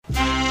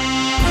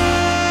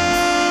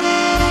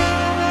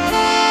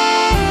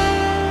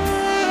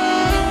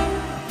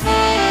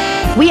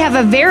We have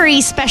a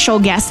very special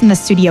guest in the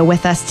studio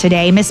with us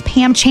today, Miss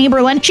Pam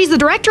Chamberlain. She's the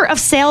Director of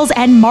Sales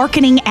and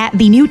Marketing at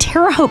the new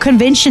Terre Haute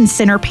Convention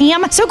Center.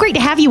 Pam, so great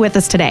to have you with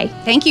us today.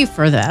 Thank you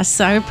for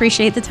this. I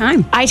appreciate the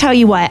time. I tell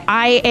you what,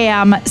 I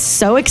am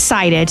so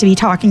excited to be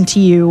talking to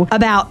you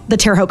about the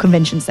Terre Haute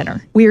Convention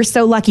Center. We are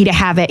so lucky to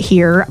have it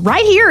here,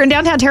 right here in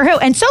downtown Terre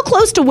Haute, and so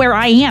close to where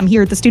I am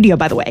here at the studio,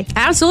 by the way.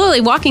 Absolutely.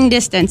 Walking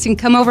distance, and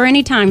come over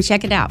anytime.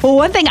 Check it out. Well,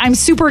 one thing I'm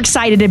super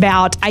excited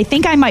about, I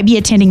think I might be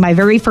attending my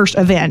very first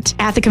event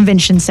at the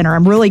convention center.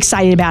 I'm really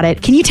excited about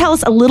it. Can you tell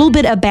us a little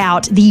bit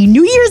about the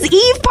New Year's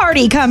Eve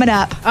party coming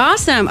up?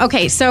 Awesome.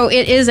 Okay, so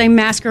it is a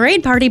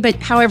masquerade party, but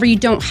however, you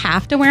don't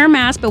have to wear a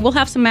mask, but we'll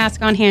have some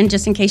masks on hand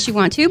just in case you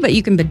want to, but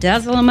you can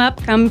bedazzle them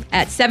up. Come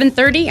at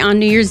 7:30 on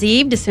New Year's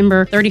Eve,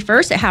 December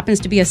 31st. It happens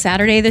to be a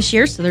Saturday this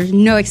year, so there's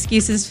no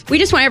excuses. We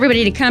just want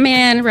everybody to come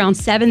in around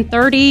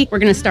 7:30. We're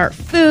going to start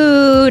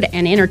food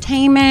and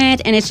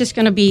entertainment, and it's just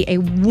going to be a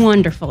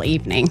wonderful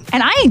evening.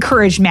 And I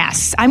encourage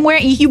masks.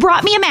 You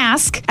brought me a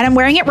mask, and I'm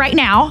wearing it right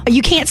now.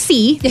 You can't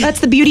see. That's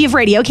the beauty of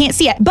radio. Can't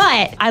see it.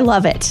 But I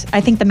love it. I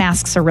think the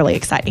masks are really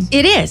exciting.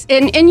 It is.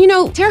 And you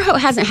know, Terre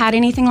Haute hasn't had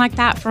anything like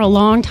that for a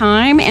long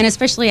time. And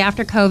especially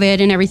after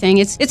COVID and everything,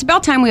 it's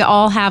about time we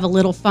all have a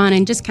little fun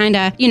and just kind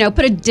of,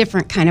 put a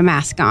different kind of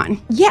mask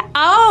on. Yeah.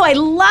 Oh, I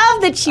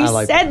love that you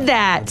said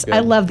that.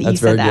 I love that you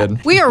said that.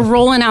 Good. We are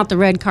rolling out the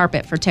red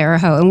carpet for Terre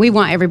Haute, and we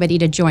want everybody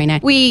to join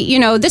it.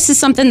 This is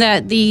something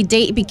that the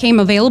date became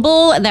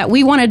available, that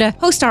we wanted to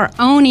host our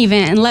own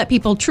event and let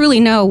people truly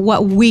know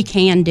what we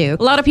can do.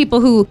 A lot of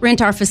people who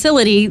rent our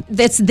facility,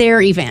 that's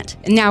their event.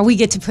 And now we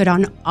get to put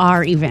on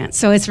our event.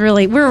 So it's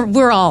really,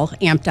 we're all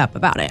amped up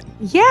about it.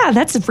 Yeah,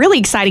 that's really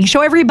exciting.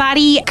 Show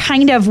everybody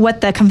kind of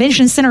what the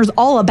convention center is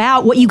all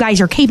about, what you guys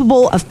are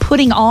capable of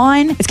putting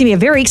on. It's going to be a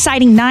very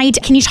exciting night.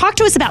 Can you talk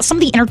to us about some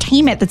of the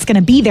entertainment that's going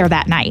to be there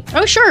that night?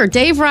 Oh, sure.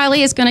 Dave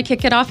Riley is going to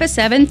kick it off at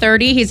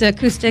 7:30. He's an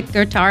acoustic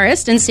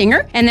guitarist and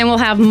singer. And then we'll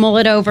have Mull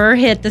It Over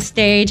hit the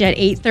stage at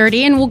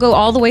 8:30, and we'll go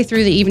all the way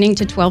through the evening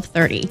to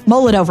 12:30.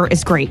 Mull It Over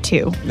is great,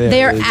 too.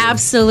 They're really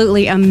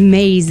absolutely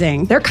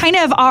amazing. They're kind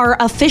of our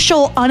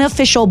official,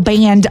 unofficial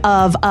band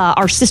of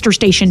our sister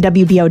station,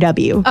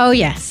 WBOW. Oh,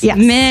 yes.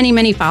 Many,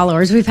 many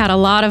followers. We've had a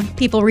lot of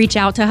people reach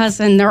out to us,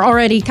 and they're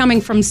already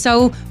coming from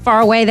so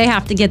far away, they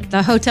have to get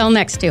the hotel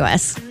next to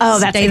us. Oh,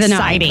 that's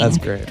exciting. That's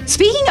great.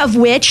 Speaking of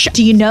which,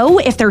 do you know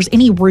if there's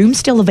any room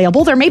still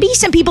available? There may be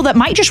some people that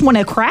might just want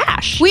to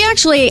crash. We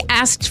actually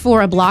asked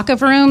for a block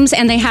of rooms,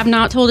 and they have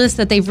not told us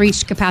that they've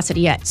reached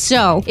capacity yet.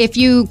 So if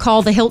you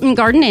call the Hilton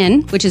Garden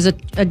Inn, which is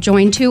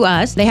adjoined to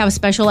us, they have a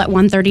special at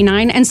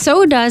 $139, and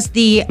so does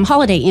the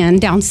Holiday Inn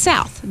down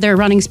south. They're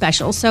running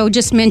specials. So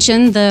just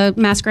mention the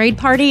masquerade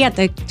party at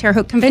the Terre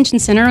Haute Convention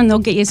Center, and they'll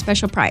get you a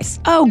special price.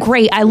 Oh,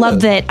 great. I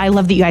love that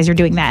you guys are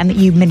doing that and that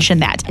you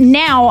mentioned that.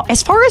 Now,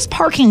 as far as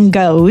parking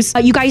goes,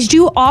 you guys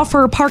do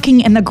offer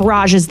parking in the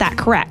garage. Is that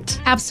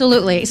correct?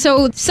 Absolutely.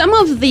 So some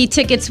of the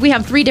tickets, we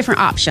have 3 different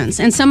options,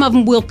 and some of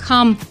them will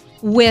come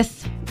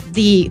with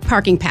the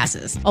parking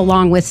passes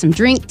along with some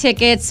drink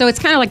tickets. So it's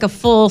kind of like a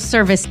full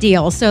service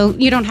deal. So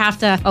you don't have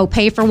to,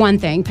 pay for one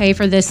thing, pay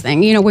for this thing.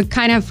 We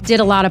kind of did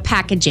a lot of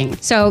packaging.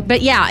 So,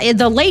 but yeah,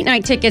 the late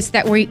night tickets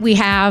that we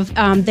have,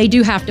 they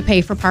do have to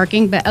pay for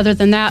parking. But other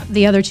than that,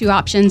 the other 2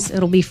 options,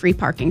 it'll be free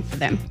parking for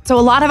them. So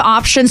a lot of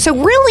options. So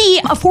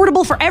really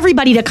affordable for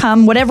everybody to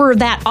come, whatever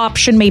that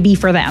option may be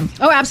for them.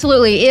 Oh,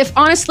 absolutely. If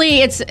honestly,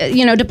 it's,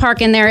 to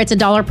park in there, it's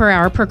 $1 per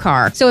hour per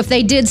car. So if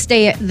they did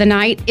stay the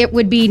night, it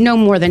would be no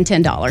more than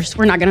 $10.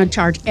 We're not going to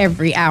charge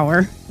every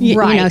hour.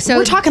 Right. So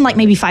we're talking like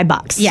maybe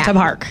 $5 to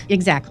park.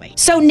 Exactly.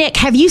 So Nick,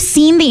 have you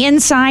seen the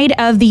inside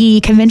of the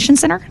convention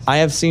center? I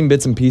have seen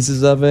bits and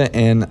pieces of it,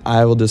 and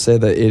I will just say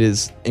that it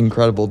is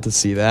incredible to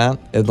see that.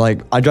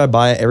 I drive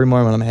by it every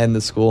morning when I'm heading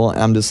to school,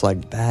 and I'm just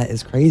like, that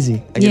is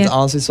crazy. It's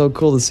honestly so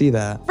cool to see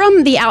that.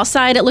 From the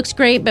outside, it looks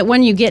great, but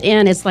when you get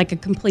in, it's like a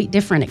complete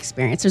different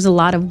experience. There's a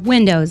lot of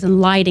windows and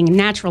lighting and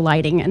natural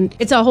lighting, and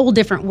it's a whole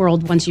different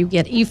world once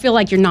you feel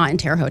like you're not in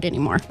Terre Haute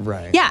anymore.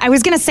 Right. Yeah, I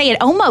was going to say it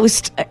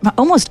almost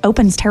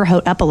opens Terre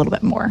Haute up a little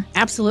bit more.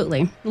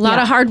 Absolutely. A lot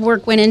of hard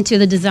work went into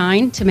the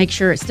design to make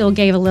sure it still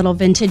gave a little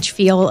vintage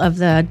feel of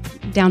the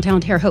downtown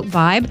Terre Haute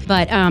vibe,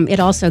 but it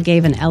also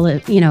gave an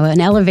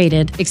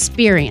elevated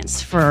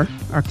experience for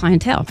our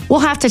clientele. We'll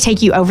have to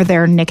take you over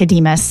there,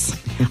 Nicodemus.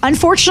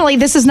 Unfortunately,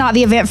 this is not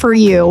the event for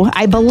you.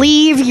 I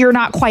believe you're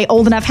not quite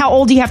old enough. How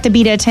old do you have to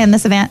be to attend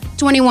this event?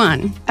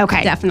 21.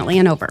 Okay. Definitely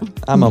and over.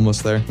 I'm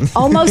almost there.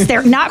 Almost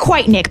there. Not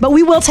quite, Nick, but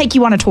we will take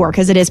you on a tour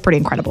because it is pretty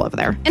incredible over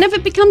there. And if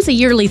it becomes a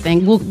yearly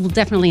thing, we'll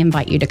definitely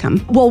invite you to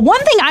come. Well, one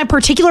thing I'm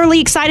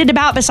particularly excited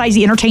about besides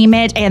the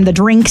entertainment and the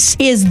drinks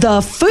is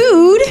the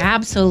food.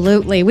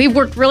 Absolutely. We've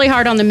worked really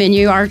hard on the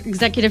menu. Our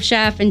executive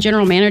chef and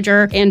general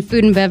manager and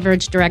food and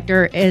beverage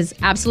director is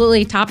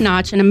absolutely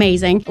top-notch and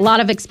amazing. A lot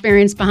of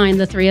experience behind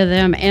the three of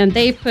them, and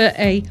they put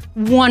a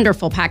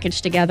wonderful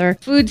package together.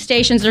 Food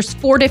stations, there's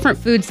 4 different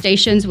food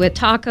stations with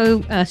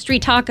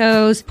street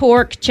tacos,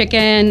 pork,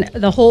 chicken,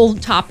 the whole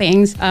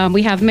toppings.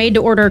 We have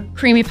made-to-order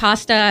creamy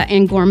pasta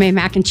and gourmet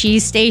mac and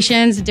cheese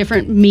stations,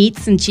 different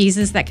meats and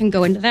cheeses that can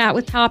go into that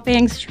with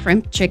toppings,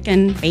 shrimp,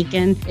 chicken,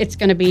 bacon. It's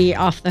going to be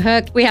off the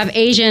hook. We have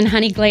Asian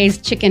honey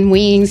glazed chicken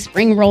wings,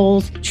 spring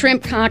rolls,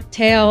 shrimp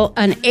cocktail,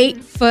 an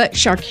 8-foot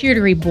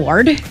charcuterie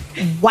board.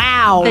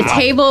 Wow. The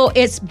table,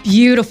 it's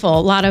beautiful.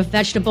 A lot of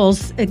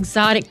vegetables,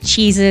 exotic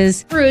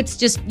cheeses, fruits,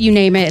 just you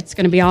name it, it's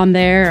going to be on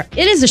there.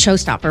 It is a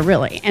showstopper,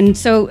 really. And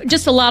so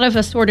just a lot of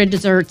assorted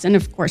desserts and,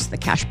 of course, the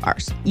cash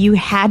bars. You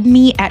had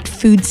me at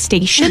food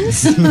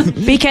stations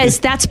because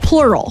that's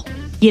plural,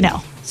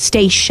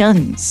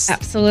 stations.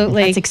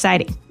 Absolutely. That's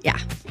exciting. Yeah.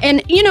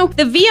 And,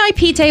 the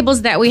VIP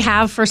tables that we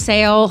have for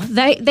sale,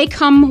 they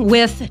come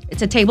with,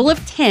 it's a table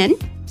of 10.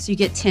 So you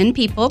get 10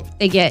 people.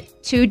 They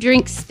get 2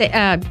 drinks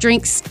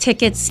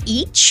tickets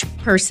each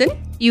person.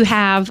 You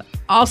have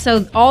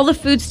also all the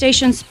food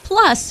stations,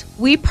 plus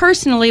we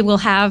personally will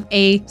have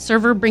a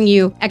server bring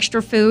you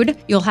extra food.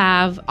 You'll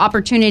have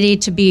opportunity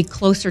to be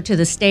closer to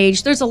the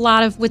stage. There's a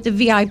lot of, with the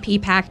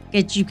VIP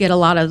package, you get a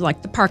lot of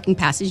like the parking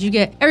passes.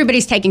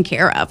 Everybody's taken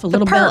care of, a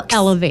little bit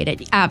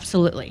elevated.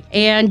 Absolutely.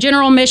 And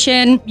general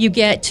admission, you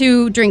get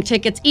 2 drink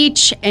tickets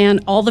each,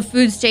 and all the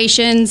food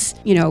stations,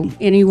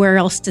 anywhere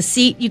else to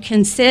seat, you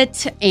can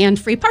sit, and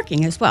free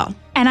parking as well.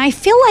 And I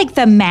feel like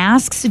the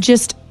masks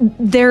it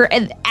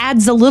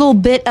adds a little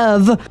bit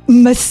of,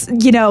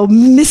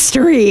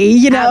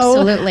 mystery,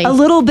 Absolutely. A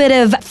little bit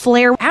of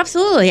flair.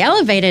 Absolutely.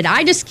 Elevated.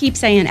 I just keep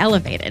saying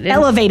elevated.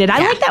 Elevated. I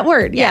like that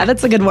word. Yeah,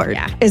 that's a good word.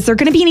 Yeah. Is there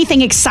going to be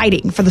anything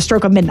exciting for the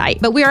stroke of midnight?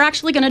 But we are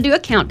actually going to do a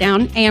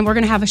countdown, and we're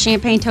going to have a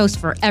champagne toast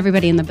for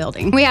everybody in the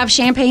building. We have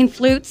champagne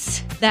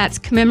flutes that's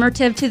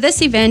commemorative to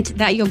this event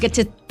that you'll get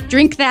to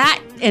drink that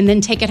and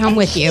then take it home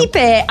with you. Keep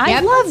it. I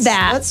love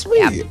that. That's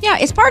sweet. Yeah,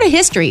 it's part of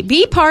history.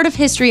 Be part of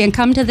history and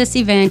come to this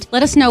event.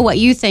 Let us know what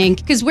you think,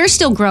 because we're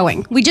still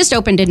growing. We just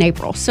opened in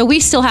April, so we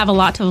still have a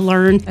lot to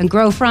learn and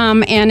grow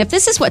from. And if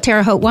this is what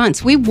Terre Haute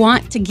wants, we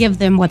want to give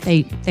them what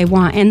they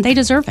want, and they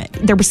deserve it.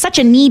 There was such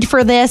a need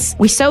for this.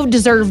 We so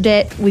deserved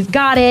it. We've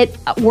got it.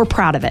 We're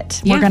proud of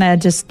it. Yeah. We're going to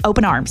just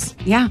open arms.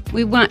 Yeah,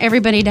 we want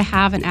everybody to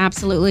have an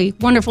absolutely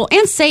wonderful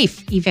and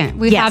safe event.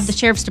 We have the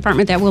Sheriff's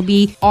Department that will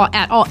be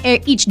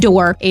at each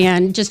door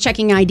and just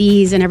checking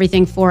IDs and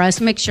everything for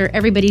us. Make sure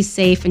everybody's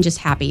safe and just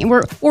happy. And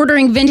we're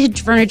ordering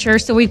vintage furniture,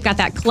 so we've got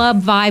that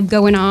club vibe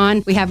going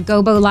on. We have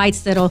gobo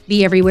lights that'll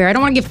be everywhere. I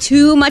don't want to give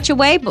too much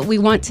away, but we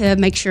want to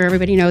make sure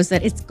everybody knows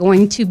that it's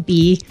going to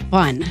be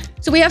fun.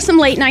 So we have some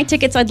late night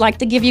tickets I'd like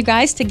to give you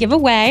guys to give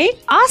away.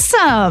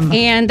 Awesome.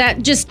 And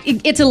that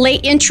it's a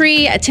late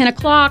entry at 10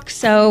 o'clock,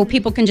 so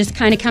people can just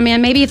kind of come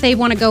in. Maybe if they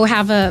want to go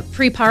have a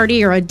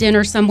pre-party or a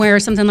dinner somewhere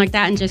or something like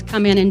that and just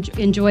come in and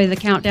enjoy the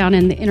countdown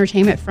and the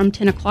entertainment from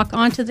 10 o'clock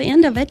on to the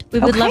end of it. We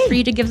would love for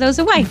you to give those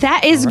away.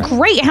 That is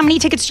great. How many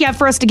tickets do you have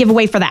for us to give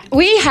away for that?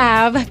 We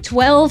have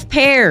 12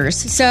 pairs.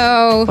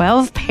 So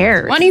 12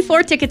 pairs.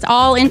 24 tickets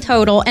all in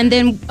total. And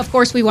then, of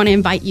course, we want to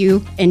invite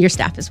you and your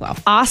staff as well.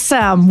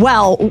 Awesome.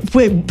 Well,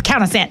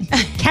 count us in.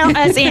 Count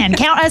us in.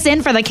 Count us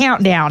in for the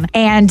countdown.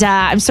 And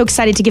I'm so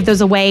excited to give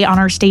those away on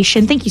our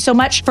station. Thank you so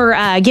much for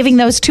giving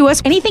those to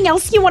us. Anything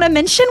else you want to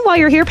mention while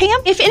you're here, Pam?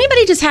 If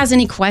anybody just has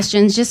any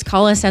questions, just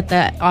call us at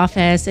the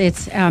office.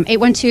 It's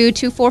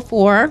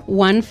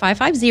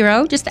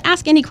 812-244-1550. Just to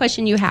ask any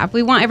question you have.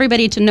 We want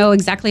everybody to know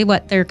exactly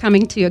what they're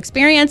coming to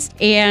experience.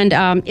 And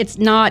it's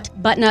not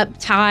button-up,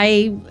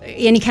 tie,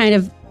 any kind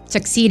of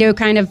tuxedo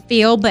kind of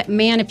feel, but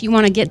man, if you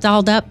want to get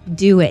dolled up,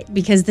 do it,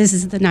 because this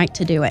is the night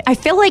to do it. I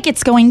feel like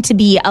it's going to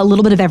be a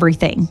little bit of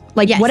everything.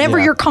 Like whatever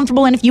you're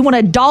comfortable in, if you want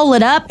to doll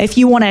it up, if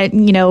you want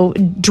to,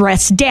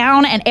 dress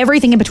down, and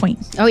everything in between.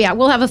 Oh yeah,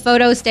 we'll have a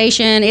photo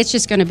station. It's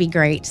just going to be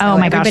great. So oh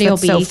my gosh, everybody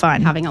that's will be so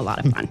fun. having a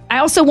lot of fun. I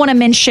also want to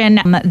mention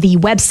the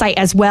website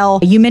as well.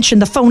 You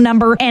mentioned the phone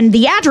number and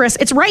the address.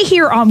 It's right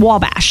here on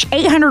Wabash,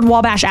 800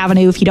 Wabash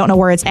Avenue. If you don't know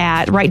where it's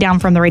at, right down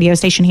from the radio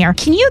station here.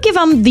 Can you give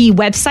them the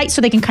website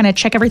so they can kind of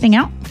check everything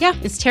out? Yeah,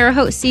 it's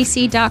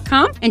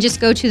TerreHautecc.com, and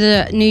just go to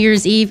the New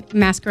Year's Eve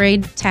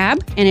Masquerade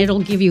tab, and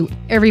it'll give you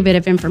every bit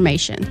of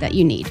information that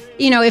you need.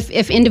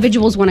 If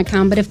individuals want to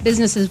come, but if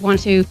businesses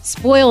want to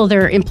spoil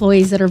their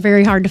employees that are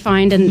very hard to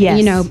find and,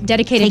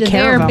 dedicated to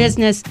their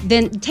business,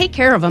 then take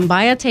care of them.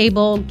 Buy a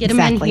table, get them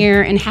in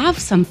here, and have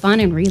some fun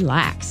and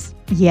relax.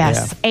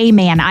 Yes. Yeah.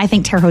 Amen. I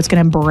think Terre Haute's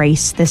going to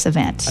embrace this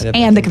event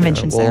and the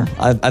convention center.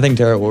 I think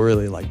Terre Haute will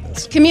really like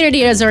this.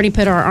 Community has already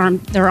put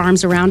their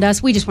arms around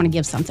us. We just want to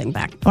give something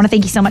back. I want to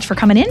thank you so much for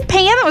coming in,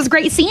 Pam. It was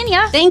great seeing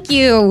you. Thank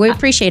you. We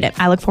appreciate it.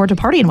 I look forward to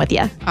partying with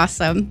you.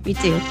 Awesome. Me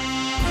too.